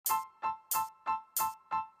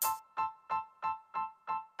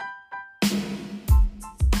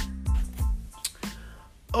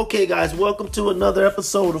Okay, guys, welcome to another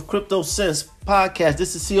episode of Crypto Sense Podcast.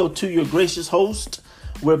 This is CO2, your gracious host.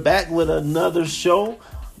 We're back with another show.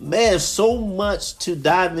 Man, so much to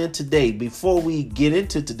dive in today. Before we get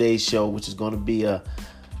into today's show, which is going to be an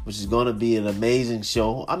amazing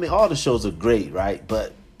show. I mean, all the shows are great, right?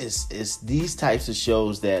 But it's these types of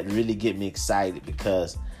shows that really get me excited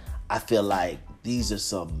because I feel like these are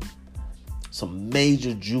some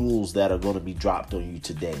major jewels that are going to be dropped on you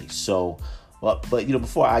today. So. But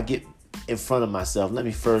before I get in front of myself, let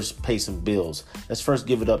me first pay some bills. Let's first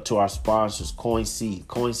give it up to our sponsors, CoinSeed.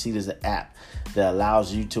 CoinSeed is an app that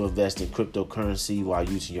allows you to invest in cryptocurrency while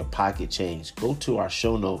using your pocket change. Go to our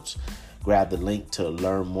show notes, grab the link to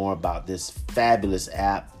learn more about this fabulous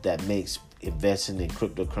app that makes investing in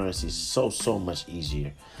cryptocurrency so much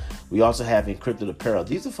easier. We also have Encrypted Apparel.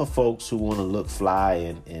 These are for folks who want to look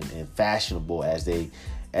fly and fashionable as they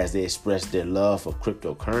express their love for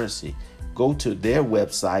cryptocurrency. Go to their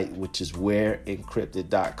website, which is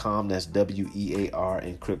wearencrypted.com. That's WEAR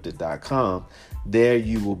encrypted.com. There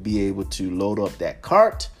you will be able to load up that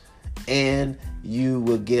cart and you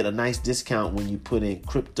will get a nice discount when you put in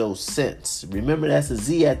Crypto Sense. Remember, that's a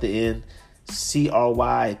Z at the end.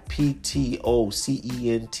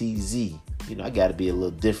 CRYPTOCENTZ. I got to be a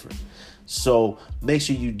little different. So make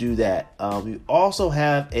sure you do that. We also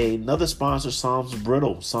have another sponsor, Psalms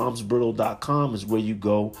Brittle. PsalmsBrittle.com is where you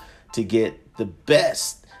go to get the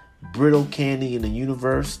best brittle candy in the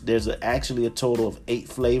universe. There's actually a total of 8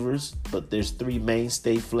 flavors, but there's 3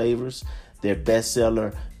 mainstay flavors. Their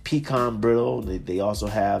bestseller, pecan brittle. They also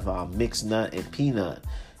have mixed nut and peanut.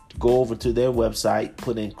 Go over to their website,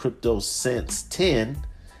 put in Crypto Sense 10,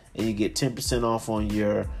 and you get 10% off on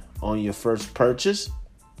your first purchase.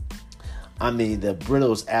 I mean, the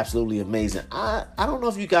brittle is absolutely amazing. I don't know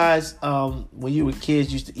if you guys, when you were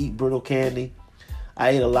kids, used to eat brittle candy.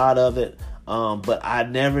 I ate a lot of it, but I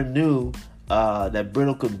never knew that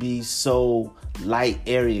brittle could be so light,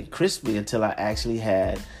 airy, and crispy until I actually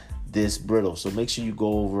had this brittle. So make sure you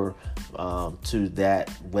go over to that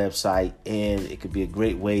website, and it could be a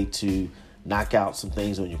great way to knock out some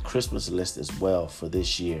things on your Christmas list as well for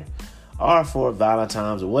this year, or for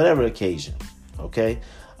Valentine's or whatever occasion. Okay.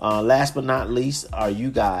 Last but not least, are you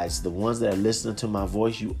guys, the ones that are listening to my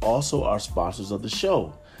voice. You also are sponsors of the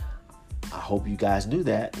show. I hope you guys knew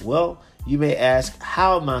that. Well, you may ask,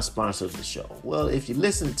 how am I sponsor of the show? Well, if you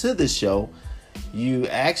listen to the show, you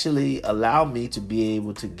actually allow me to be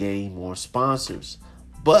able to gain more sponsors.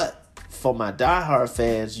 But for my diehard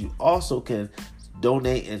fans, you also can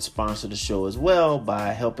donate and sponsor the show as well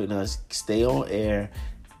by helping us stay on air,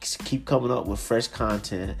 keep coming up with fresh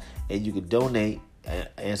content, and you can donate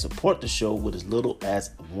and support the show with as little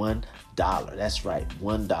as $1. That's right,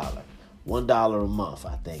 $1. $1 a month,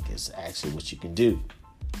 I think, is actually what you can do.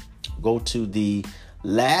 Go to the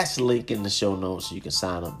last link in the show notes so you can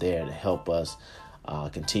sign up there to help us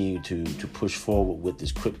continue to push forward with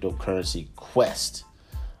this cryptocurrency quest.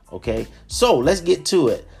 Okay, so let's get to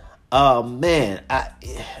it.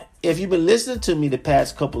 If you've been listening to me the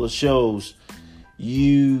past couple of shows,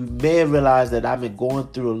 you may have realized that I've been going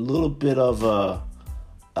through a little bit of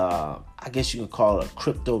I guess you can call it a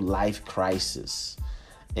crypto life crisis.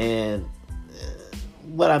 And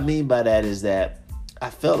what I mean by that is that I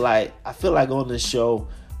feel like on this show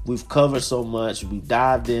we've covered so much. We've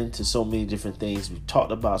dived into so many different things. We've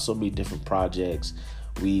talked about so many different projects.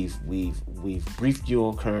 We've briefed you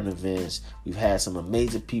on current events. We've had some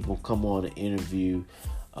amazing people come on and interview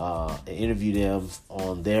them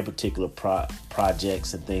on their particular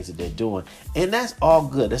projects and things that they're doing. And that's all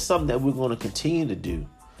good. That's something that we're going to continue to do.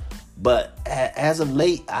 But as of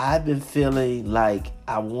late, I've been feeling like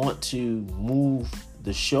I want to move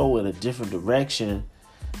the show in a different direction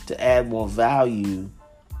to add more value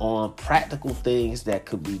on practical things that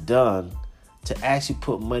could be done to actually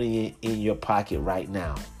put money in your pocket right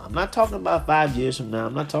now. I'm not talking about 5 years from now.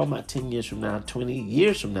 I'm not talking about 10 years from now, 20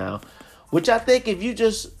 years from now, which I think if you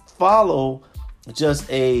just follow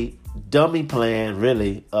just a dummy plan,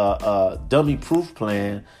 really, a dummy-proof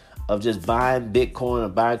plan of just buying Bitcoin or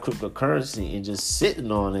buying cryptocurrency and just sitting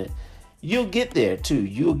on it, you'll get there too.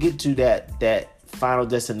 You'll get to that final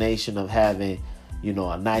destination of having,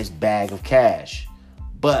 a nice bag of cash.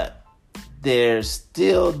 But there's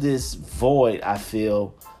still this void, I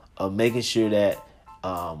feel, of making sure that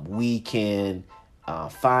we can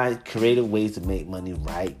find creative ways to make money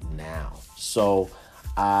right now. So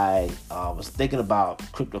I was thinking about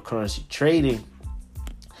cryptocurrency trading.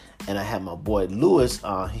 And I had my boy Lewis,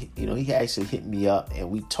 he actually hit me up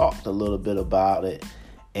and we talked a little bit about it.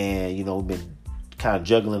 And, we've been kind of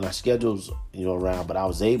juggling our schedules, around, but I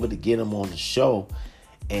was able to get him on the show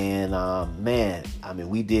And man, I mean,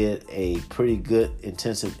 we did a pretty good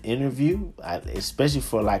intensive interview, especially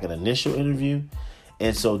for like an initial interview.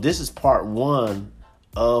 And so this is part one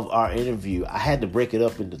of our interview. I had to break it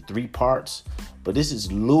up into three parts, but this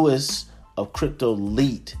is Lewis of Crypto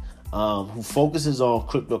Elite, who focuses on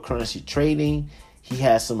cryptocurrency trading. He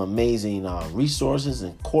has some amazing resources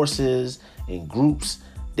and courses and groups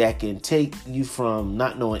that can take you from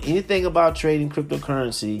not knowing anything about trading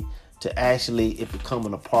cryptocurrency to actually it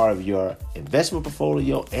becoming a part of your investment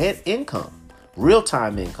portfolio and income,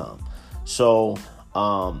 real-time income. So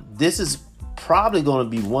this is probably going to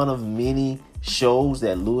be one of many shows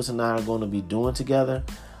that Lewis and I are going to be doing together.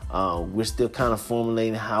 We're still kind of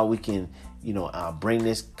formulating how we can, bring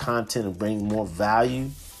this content and bring more value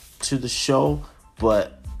to the show.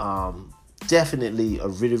 But definitely a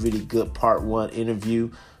really, really good part one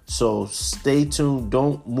interview. So stay tuned.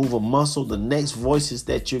 Don't move a muscle. The next voices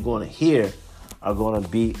that you're going to hear are going to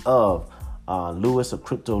be of Lewis of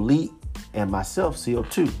Crypto Elite and myself,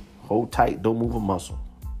 CO2. Hold tight. Don't move a muscle.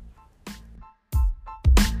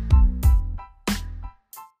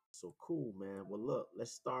 So cool, man. Well, look,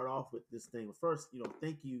 let's start off with this thing. First,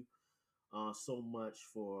 thank you so much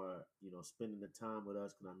for spending the time with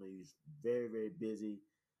us, because I know you're very, very busy,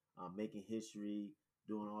 making history,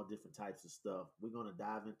 doing all different types of stuff. We're gonna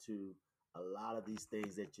dive into a lot of these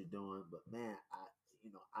things that you're doing, but man,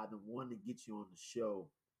 I've been wanting to get you on the show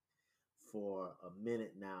for a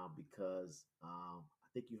minute now, because I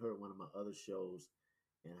think you heard one of my other shows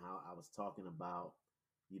and how I was talking about,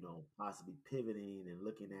 possibly pivoting and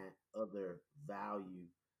looking at other value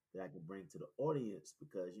that I can bring to the audience,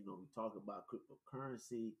 because, we talk about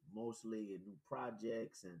cryptocurrency mostly and new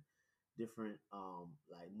projects and different,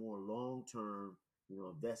 like more long term,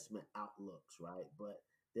 investment outlooks, right? But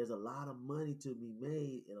there's a lot of money to be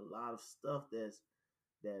made and a lot of stuff that's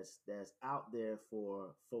out there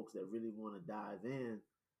for folks that really want to dive in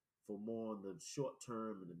for more on the short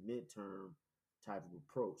term and the midterm type of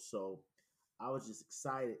approach. So I was just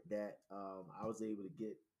excited that I was able to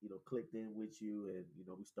get clicked in with you, and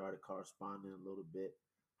we started corresponding a little bit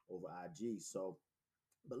over IG. So,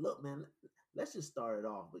 but look, man, let's just start it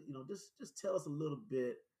off. But just tell us a little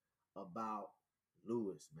bit about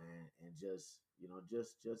Lewis, man, and just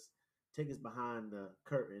take us behind the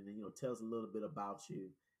curtain, and tell us a little bit about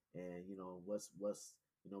you, and what's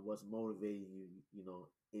motivating you,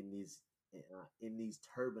 in these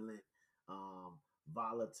turbulent, um,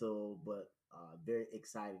 volatile, but very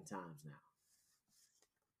exciting times now.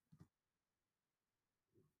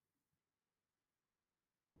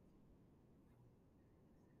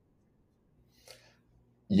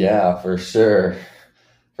 Yeah, for sure.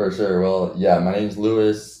 For sure. Well, yeah, my name's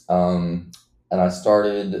Lewis, and I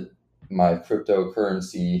started my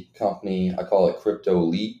cryptocurrency company. I call it Crypto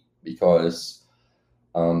Elite because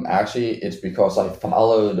actually it's because I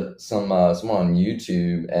followed someone on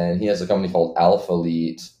YouTube, and he has a company called Alpha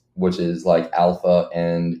Elite, which is like Alpha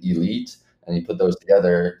and Elite, and he put those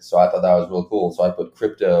together. So I thought that was real cool. So I put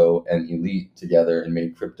crypto and elite together and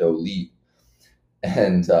made Crypto Elite.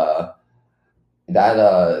 And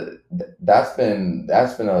that's been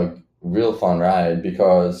a real fun ride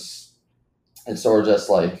because it's sort of just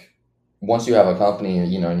like once you have a company,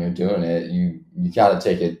 and you're doing it, you got to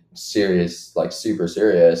take it serious, like super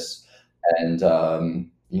serious, and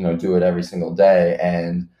do it every single day.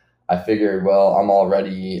 And I figured, well, I'm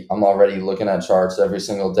already looking at charts every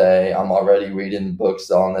single day. I'm already reading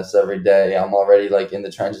books on this every day. I'm already like in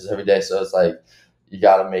the trenches every day. So it's like you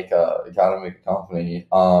got to make a company.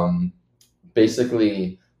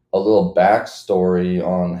 Basically, a little backstory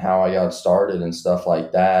on how I got started and stuff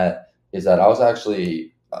like that is that I was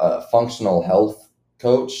actually a functional health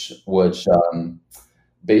coach, which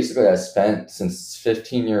basically I spent since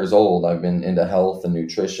 15 years old. I've been into health and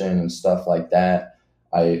nutrition and stuff like that.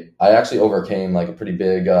 I actually overcame like a pretty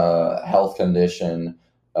big health condition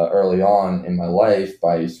early on in my life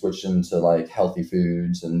by switching to like healthy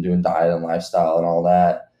foods and doing diet and lifestyle and all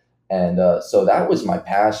that. And so that was my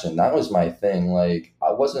passion. That was my thing. Like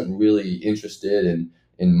I wasn't really interested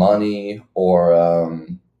in money or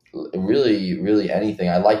really anything.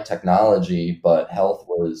 I liked technology, but health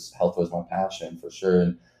was my passion for sure.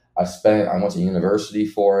 And I went to university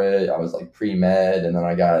for it. I was like pre-med, and then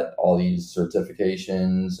I got all these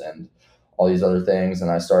certifications and all these other things,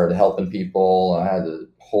 and I started helping people. I had a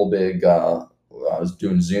whole big I was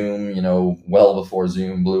doing Zoom, well before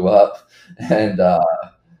Zoom blew up, and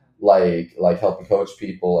like helping coach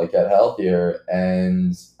people like get healthier.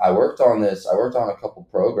 And I worked on a couple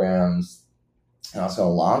programs, and I was going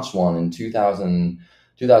to launch one in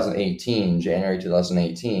 2018, January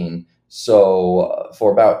 2018. So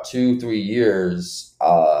for about 2 3 years,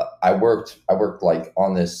 I worked like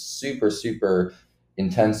on this super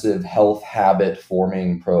intensive health habit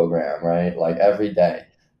forming program, right? Like every day.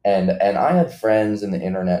 And I had friends in the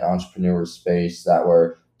internet entrepreneur space that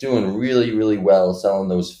were doing really well selling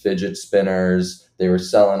those fidget spinners. They were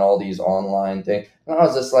selling all these online things. And I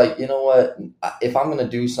was just like, you know what? If I'm gonna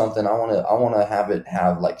do something, I wanna have it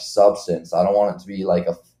have like substance. I don't want it to be like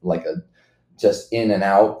a just in and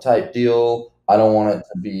out type deal. I don't want it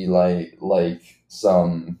to be like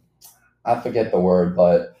some, I forget the word,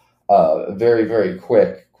 but very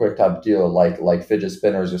quick type of deal, like fidget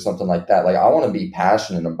spinners or something like that. Like I want to be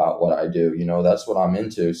passionate about what I do. That's what I'm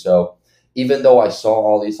into. So even though I saw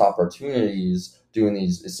all these opportunities doing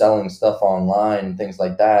these selling stuff online and things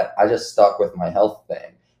like that, I just stuck with my health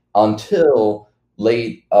thing until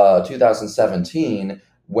late 2017,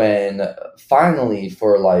 when finally,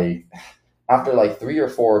 for like after like 3 or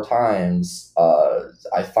 4 times,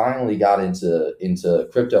 I finally got into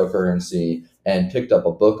cryptocurrency and picked up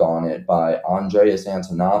a book on it by Andreas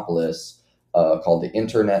Antonopoulos, called The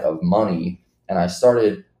Internet of Money. And I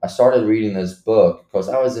started reading this book because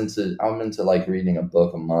I'm into like reading a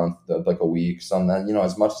book a month, like a week, something,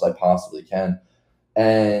 as much as I possibly can.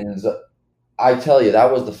 And I tell you,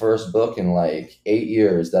 that was the first book in like 8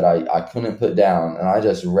 years that I couldn't put down. And I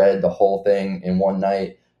just read the whole thing in one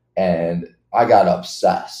night, and I got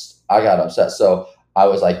obsessed. I got obsessed. So I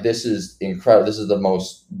was like, this is incredible. This is the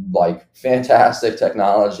most like fantastic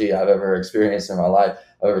technology I've ever experienced in my life,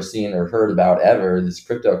 I've ever seen or heard about ever, this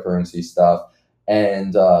cryptocurrency stuff.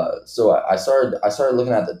 And so I started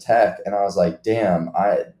looking at the tech, and I was like, damn,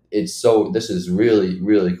 this is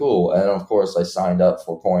really cool. And of course I signed up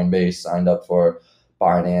for Coinbase, signed up for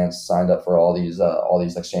Binance, signed up for all these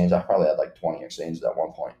exchanges. I probably had like 20 exchanges at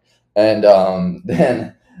one point. And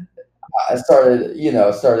then I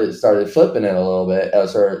started, started flipping it a little bit. I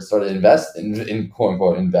started investing in quote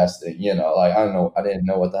unquote investing. Like I don't know, I didn't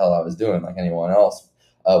know what the hell I was doing, like anyone else,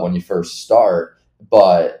 when you first start.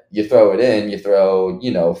 But you throw it in, you throw, $50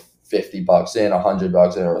 in,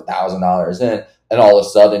 $100 in, or $1,000 in, and all of a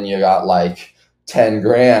sudden you got like 10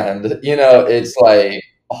 grand. It's like,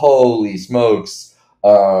 holy smokes,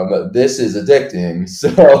 this is addicting.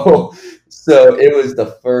 So it was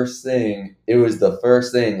the first thing. It was the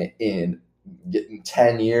first thing in getting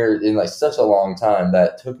 10 years, in like such a long time,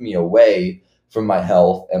 that took me away from my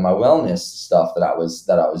health and my wellness stuff that I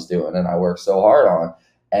was doing, and I worked so hard on.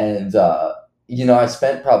 And I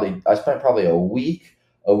spent probably a week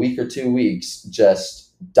or 2 weeks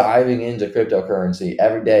just diving into cryptocurrency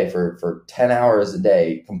every day for 10 hours a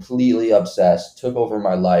day, completely obsessed, took over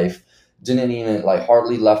my life. Didn't even like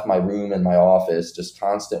hardly left my room and my office, just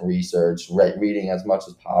constant research, reading as much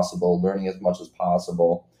as possible, learning as much as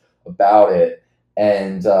possible about it.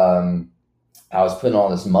 And I was putting all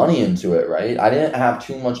this money into it, right? I didn't have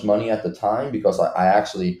too much money at the time because I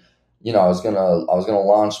actually, I was gonna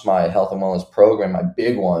launch my health and wellness program, my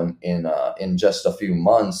big one, in just a few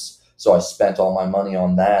months. So I spent all my money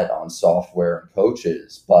on that, on software and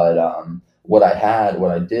coaches. But what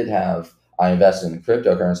I did have, I invested in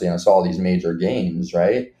cryptocurrency, and I saw these major gains,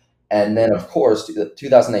 right? And then of course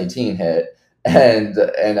 2018 hit, and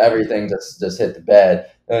everything just hit the bed,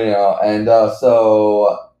 and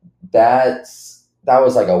so that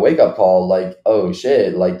was like a wake up call, like, oh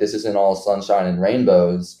shit, like this isn't all sunshine and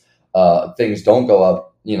rainbows. Things don't go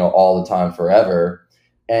up, all the time forever.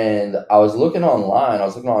 And I was looking online.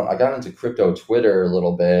 I got into crypto Twitter a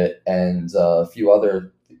little bit, and a few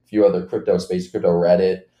other crypto space, crypto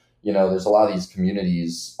Reddit. There's a lot of these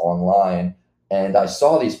communities online, and I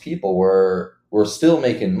saw these people were still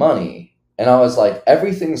making money, and I was like,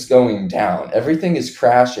 everything's going down, everything is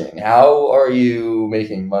crashing. How are you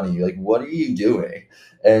making money? Like, what are you doing?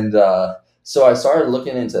 And so I started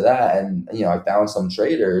looking into that, and I found some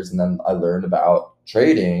traders, and then I learned about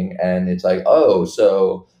trading. And it's like, oh,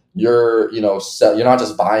 so you're not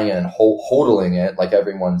just buying it and hodling it like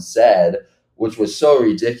everyone said, which was so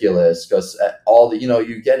ridiculous. Because all the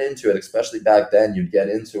you get into it, especially back then, you'd get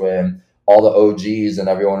into it, and all the OGs and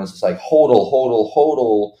everyone is just like, hodl.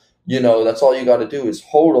 That's all you got to do is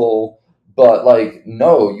hodl. But like,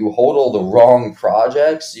 no, you hodl the wrong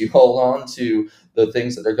projects. You hold on to the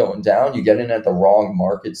things that are going down. You get in at the wrong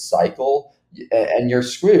market cycle, and you're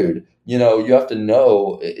screwed. You have to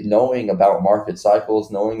knowing about market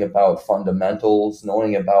cycles, knowing about fundamentals,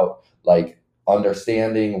 knowing about like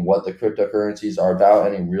understanding what the cryptocurrencies are about,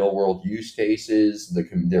 any real world use cases,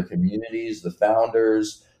 their communities, the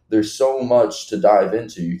founders. There's so much to dive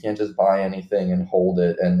into. You can't just buy anything and hold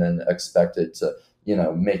it and then expect it to,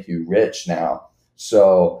 make you rich now.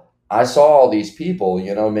 So I saw all these people,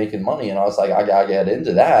 making money, and I was like, I gotta get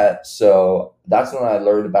into that. So that's when I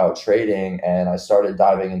learned about trading, and I started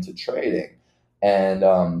diving into trading.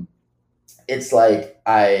 And it's like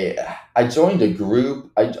I joined a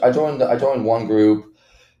group. I joined one group,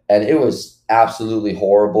 and it was absolutely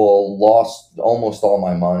horrible. Lost almost all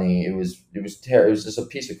my money. It was just a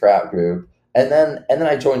piece of crap group. And then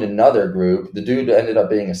I joined another group. The dude ended up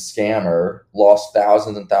being a scammer. Lost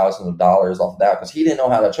thousands and thousands of dollars off of that because he didn't know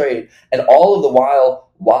how to trade. And all of the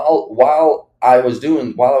while I was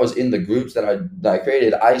in the groups that I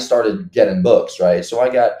created, I started getting books, right? So I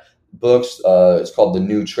got books. It's called The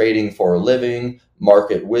New Trading for a Living,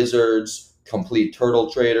 Market Wizards, Complete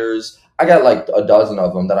Turtle Traders. I got like a dozen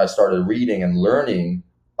of them that I started reading and learning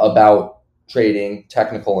about trading,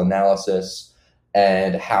 technical analysis,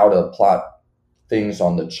 and how to plot things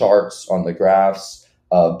on the charts, on the graphs,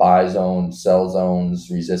 buy zones, sell zones,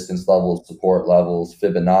 resistance levels, support levels,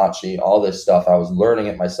 Fibonacci, all this stuff. I was learning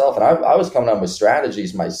it myself, and I was coming up with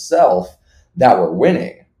strategies myself that were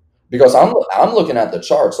winning because I'm looking at the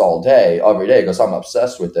charts all day, every day, because I'm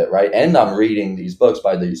obsessed with it, right? And I'm reading these books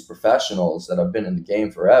by these professionals that have been in the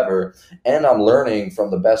game forever, and I'm learning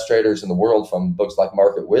from the best traders in the world from books like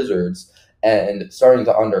Market Wizards and starting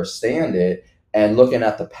to understand it and looking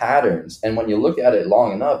at the patterns. And when you look at it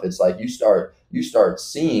long enough, it's like you start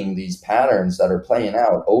seeing these patterns that are playing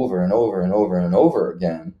out over and over and over and over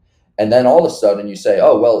again. And then all of a sudden you say,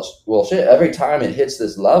 oh, well, shit, every time it hits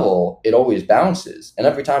this level, it always bounces. And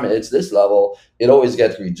every time it hits this level, it always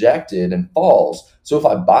gets rejected and falls. So if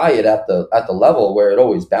I buy it at the level where it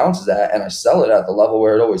always bounces at, and I sell it at the level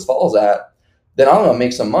where it always falls at, then I'm going to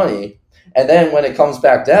make some money. And then when it comes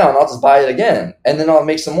back down, I'll just buy it again, and then I'll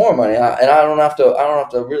make some more money. And I don't have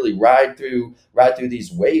to really ride through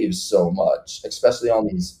these waves so much, especially on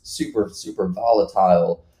these super super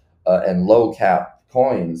volatile and low cap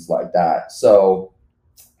coins like that. So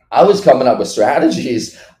I was coming up with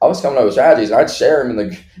strategies. I'd share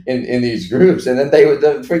them in these groups, and then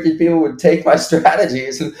the freaking people would take my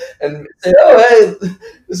strategies and say, "Oh, hey,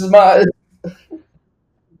 this is my."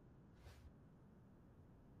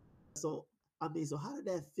 So I mean, so how did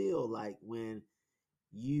that feel like when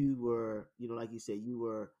you were, like you said, you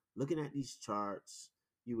were looking at these charts,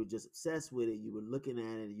 you were just obsessed with it, you were looking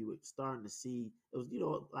at it, and you were starting to see it was,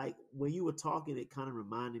 like when you were talking, it kind of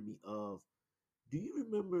reminded me of, do you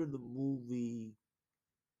remember the movie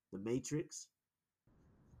The Matrix?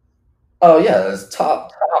 Oh yeah, it's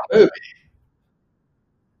top movie.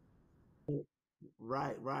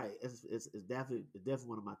 Right, right. It's definitely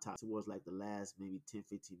one of my top towards like the last maybe 10,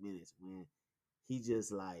 15 minutes when he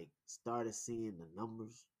just like started seeing the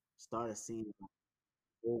numbers, started seeing the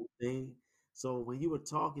whole thing. So when you were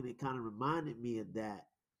talking, it kind of reminded me of that.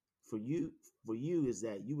 For you, for you is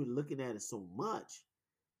that you were looking at it so much,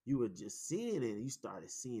 you were just seeing it, and you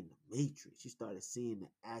started seeing the matrix. You started seeing the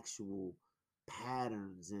actual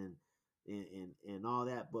patterns and all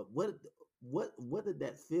that. But what did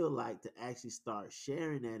that feel like to actually start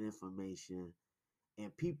sharing that information,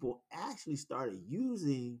 and people actually started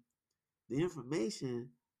using the information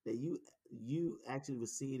that you actually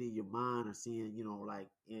was seeing in your mind or seeing, like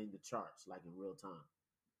in the charts, like in real time.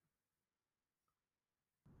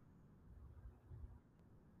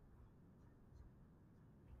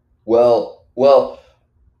 Well,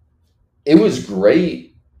 it was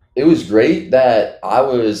great. It was great that I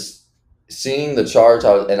was seeing the charts,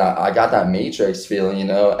 and I got that matrix feeling,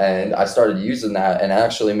 and I started using that and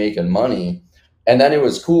actually making money. And then it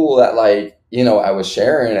was cool that, like, I was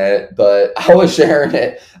sharing it, but I was sharing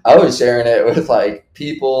it with like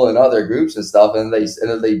people and other groups and stuff, and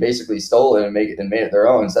they basically stole it and made it their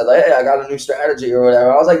own and said like, hey, I got a new strategy or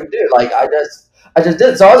whatever. I was like, dude, like I just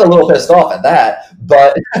did. So I was a little pissed off at that,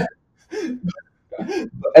 but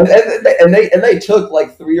and they took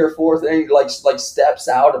like three or four things like steps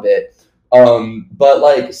out of it. But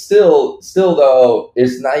like still though,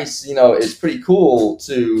 it's nice, it's pretty cool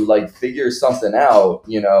to like figure something out,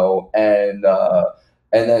 and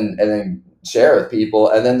then share with people.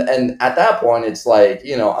 And at that point it's like,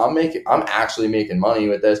 I'm actually making money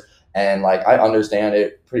with this, and like I understand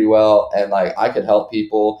it pretty well, and like I could help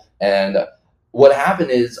people. And what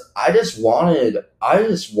happened is I just wanted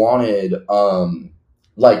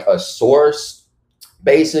like a source,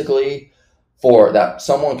 basically, for that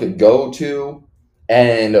someone could go to.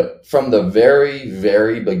 And from the very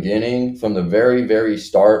very beginning, from the very very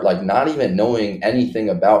start, like not even knowing anything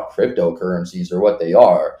about cryptocurrencies or what they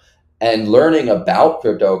are, and learning about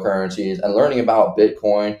cryptocurrencies and learning about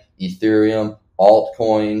Bitcoin, Ethereum,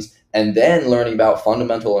 altcoins, and then learning about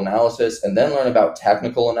fundamental analysis, and then learning about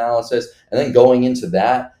technical analysis, and then going into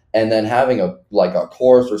that, and then having a like a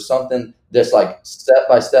course or something that's like step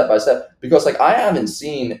by step by step, because like I haven't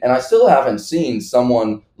seen, and I still haven't seen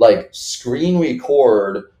someone like screen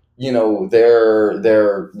record,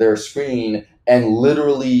 their screen and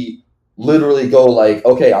literally go like,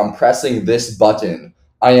 okay, I'm pressing this button,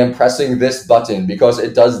 I am pressing this button because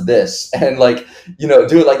it does this, and like, do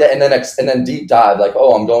it like that, and then deep dive, like,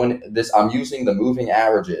 oh, I'm using the moving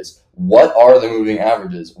averages. What are the moving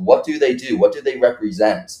averages? What do they do? What do they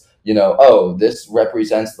represent? Oh, this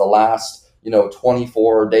represents the last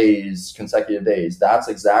 24 days, consecutive days. That's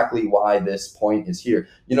exactly why this point is here.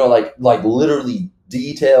 Like literally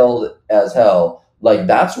detailed as hell. Like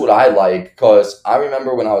that's what I like, because I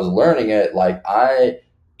remember when I was learning it, like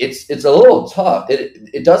it's a little tough.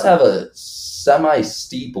 It does have a semi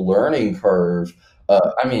steep learning curve.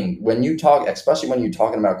 I mean, when you talk, especially when you're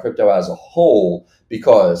talking about crypto as a whole,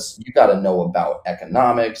 because you got to know about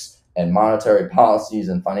economics and monetary policies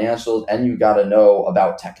and financials, and you got to know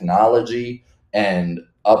about technology and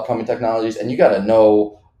upcoming technologies, and you got to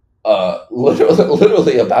know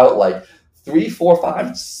literally about like three, four,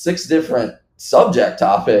 five, six different subject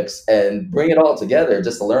topics, and bring it all together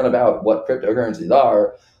just to learn about what cryptocurrencies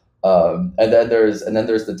are. And then there's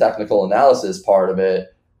the technical analysis part of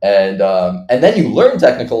it, and then you learn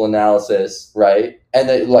technical analysis, right? And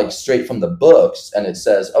then like straight from the books, and it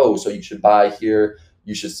says, oh, so you should buy here,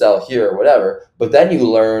 you should sell here, or whatever. But then you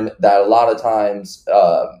learn that a lot of times,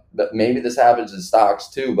 but maybe this happens in stocks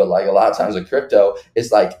too, but like a lot of times in crypto,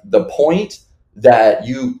 it's like the point that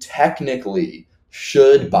you technically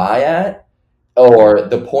should buy at, or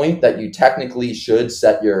the point that you technically should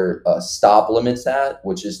set your stop limits at,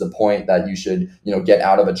 which is the point that you should, get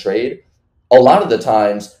out of a trade. A lot of the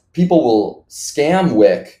times, people will scam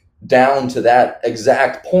wick down to that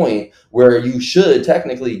exact point where you should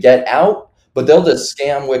technically get out, but they'll just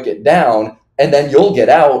scam wick it down, and then you'll get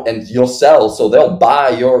out and you'll sell. So they'll buy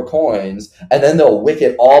your coins, and then they'll wick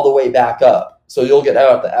it all the way back up. So you'll get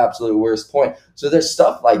out at the absolute worst point. So there's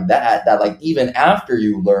stuff like that, that like even after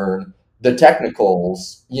you learn the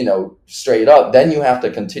technicals, straight up, then you have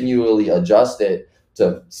to continually adjust it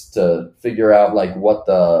to figure out like what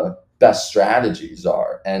the best strategies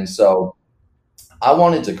are. And so I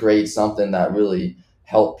wanted to create something that really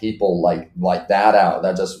helped people like that out,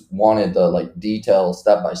 that just wanted the like detail,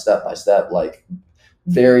 step by step by step, like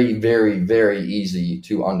very, very, very easy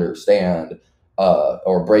to understand,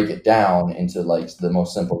 or break it down into like the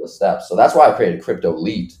most simplest steps. So that's why I created Crypto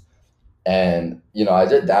Elite. And I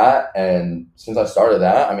did that, and since I started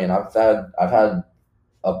that, I mean, I've had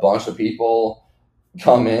a bunch of people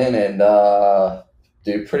come in and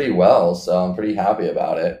do pretty well, so I'm pretty happy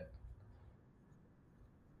about it.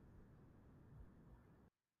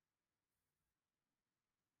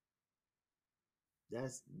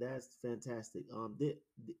 That's fantastic.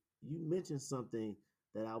 You mentioned something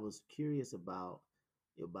that I was curious about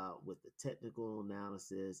with the technical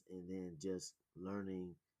analysis, and then just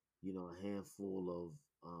learning, a handful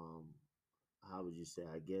of how would you say?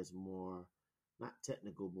 I guess more not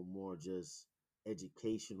technical, but more just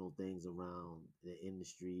educational things around the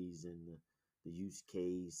industries and the use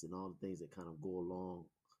case and all the things that kind of go along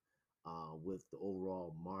with the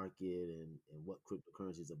overall market, and what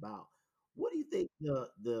cryptocurrency is about. What do you think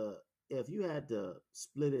the if you had to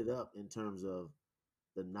split it up in terms of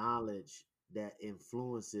the knowledge that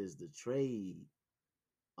influences the trade,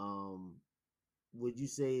 um, would you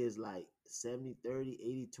say is like 70-30,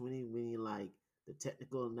 80-20, meaning like the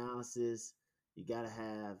technical analysis, you got to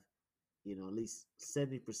have, at least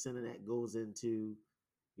 70% of that goes into,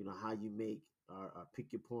 how you make or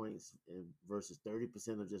pick your points, and versus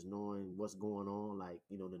 30% of just knowing what's going on, like,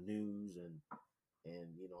 the news, and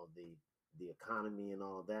the economy and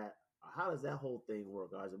all that. How does that whole thing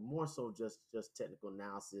work? Or is it more so just technical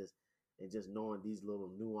analysis and just knowing these little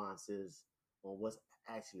nuances on what's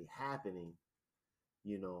actually happening,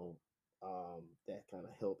 you know, that kind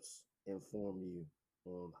of helps inform you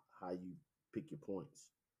on how you pick your points?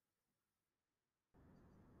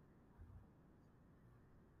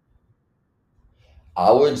 I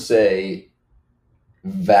would say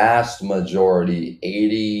vast majority,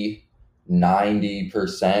 80,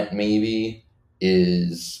 90% maybe,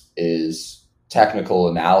 is technical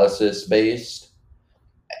analysis based,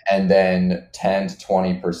 and then 10 to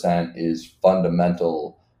 20% is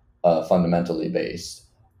fundamentally based.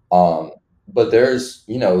 um but there's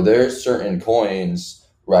certain coins,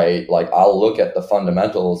 right? Like I'll look at the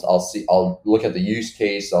fundamentals, I'll look at the use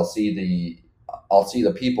case, I'll see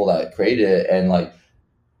the people that created it, and like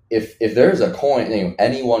if there's a coin,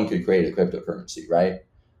 anyone could create a cryptocurrency, right?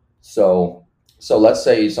 So so let's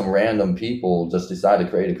say some random people just decide to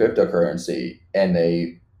create a cryptocurrency, and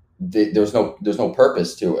they there's no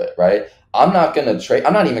purpose to it, right? I'm not going to trade.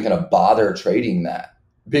 I'm not even going to bother trading that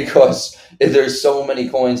because if there's so many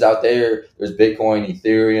coins out there. There's Bitcoin,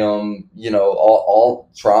 Ethereum, all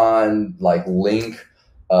Tron, like Link,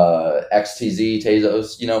 XTZ,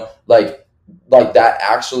 Tezos, like that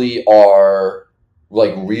actually are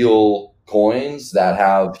like real coins that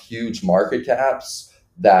have huge market caps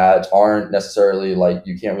that aren't necessarily, like,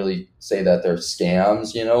 you can't really say that they're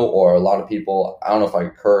scams, or a lot of people, I don't know if I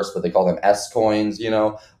curse, but they call them S coins, a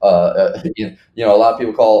lot of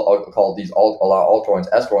people call these a lot of altcoins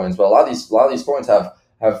S coins, but a lot of these coins have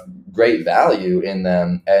great value in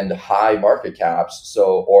them and high market caps,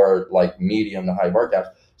 or like medium to high market caps.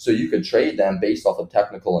 So you could trade them based off of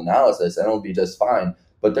technical analysis and it'll be just fine.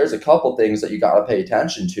 But there's a couple things that you got to pay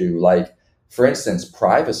attention to, like, for instance,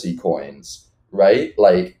 privacy coins, right?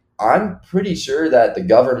 Like, I'm pretty sure that the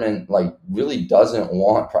government, like, really doesn't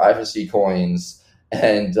want privacy coins,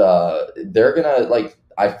 and they're gonna, like,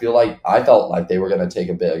 I felt like they were gonna take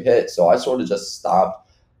a big hit, so I sort of just stopped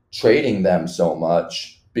trading them so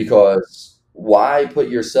much, because why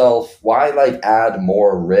like add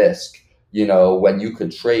more risk, when you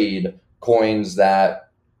could trade coins that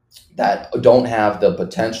don't have the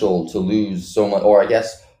potential to lose so much, or I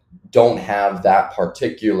guess don't have that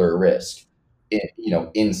particular risk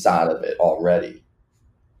inside of it already.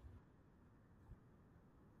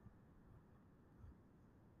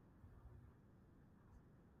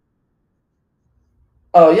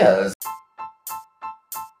 Oh yeah.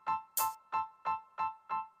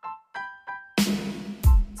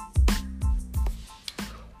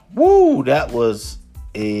 Woo, that was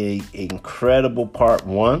a incredible part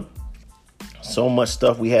one. So much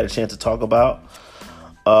stuff we had a chance to talk about.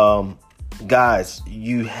 Guys,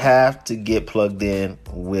 you have to get plugged in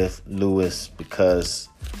with Lewis, because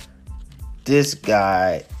this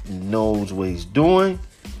guy knows what he's doing.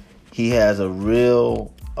 He has a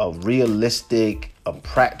realistic, a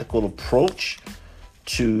practical approach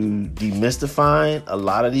to demystifying a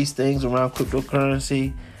lot of these things around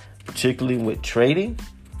cryptocurrency, particularly with trading.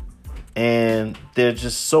 And there's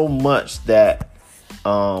just so much that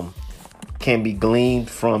can be gleaned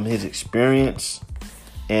from his experience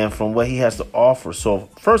and from what he has to offer. So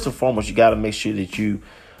first and foremost, you got to make sure that you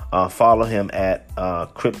follow him at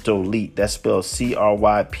Cryptolete. That's spelled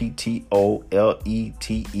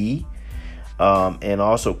CRYPTOLETE. And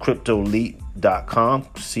also Cryptolete.com,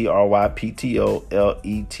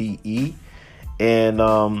 CRYPTOLETE. And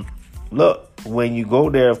look, when you go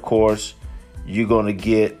there, of course, you're gonna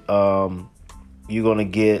get a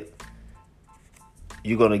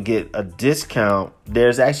discount.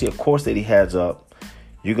 There's actually a course that he has up.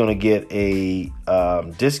 You're gonna get a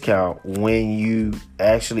discount when you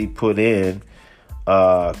actually put in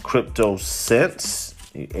crypto cents.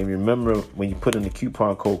 And remember, when you put in the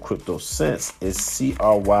coupon code crypto cents, it's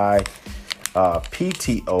CRYPTO,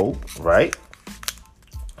 right?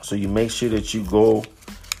 So you make sure that you go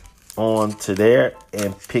on to there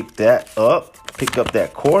and pick up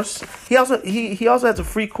that course. He also has a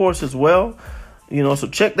free course as well. So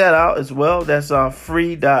check that out as well. That's on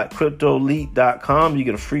free.cryptolete.com. You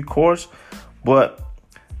get a free course. But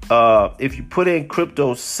if you put in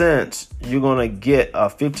crypto cents, you're going to get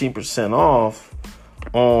 15% off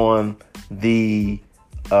on the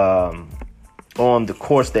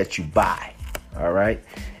course that you buy. All right.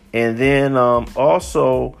 And then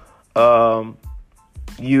also,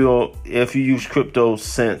 if you use crypto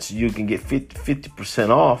cents, you can get 50%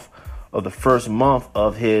 off of the first month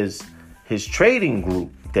of his trading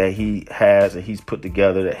group that he has and he's put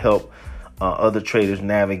together to help other traders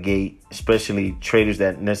navigate, especially traders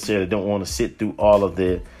that necessarily don't want to sit through all of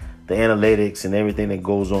the analytics and everything that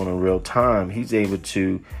goes on in real time. He's able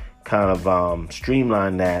to kind of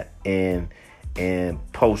streamline that and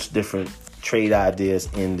post different trade ideas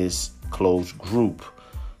in this closed group.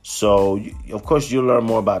 So, of course, you'll learn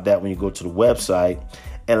more about that when you go to the website.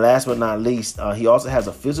 And last but not least, he also has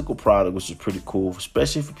a physical product, which is pretty cool,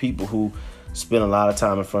 especially for people who spend a lot of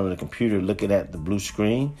time in front of the computer looking at the blue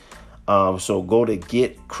screen. So go to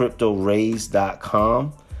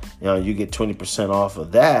getcryptoraise.com. You get 20% off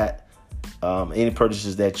of that. Any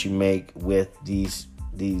purchases that you make with these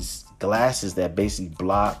glasses that basically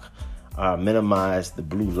block minimize the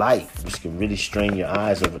blue light, which can really strain your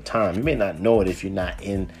eyes over time. You may not know it if you're not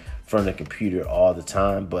in front of the computer all the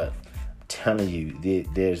time, but telling you,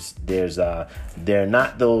 they're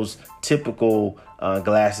not those typical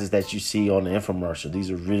glasses that you see on the infomercial.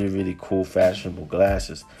 These are really, really cool, fashionable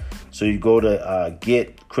glasses. So you go to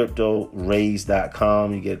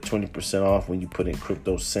getcryptoraise.com. You get 20% off when you put in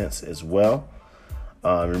crypto cents as well.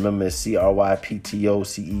 Remember, it's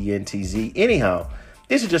CRYPTOCENTZ. Anyhow,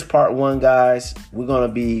 this is just part 1, guys. We're going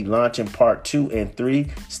to be launching part 2 and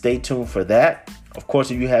 3. Stay tuned for that. Of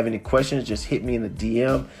course, if you have any questions, just hit me in the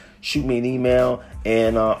DM, shoot me an email,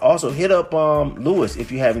 and also hit up Lewis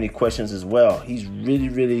if you have any questions as well. He's really,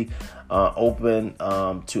 really open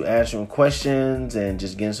to answering questions and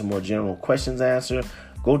just getting some more general questions answered.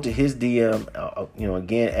 Go to his DM,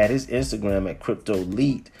 again, at his Instagram at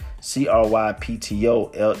CryptoLeet,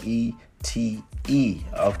 CryptoLeete.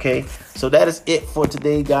 Okay, so that is it for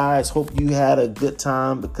today, guys. Hope you had a good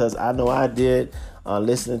time, because I know I did,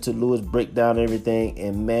 listening to Lewis break down everything.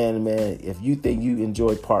 And man, if you think you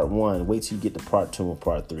enjoyed part 1, wait till you get to part 2 and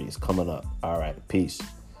part 3. It's coming up. All right, peace.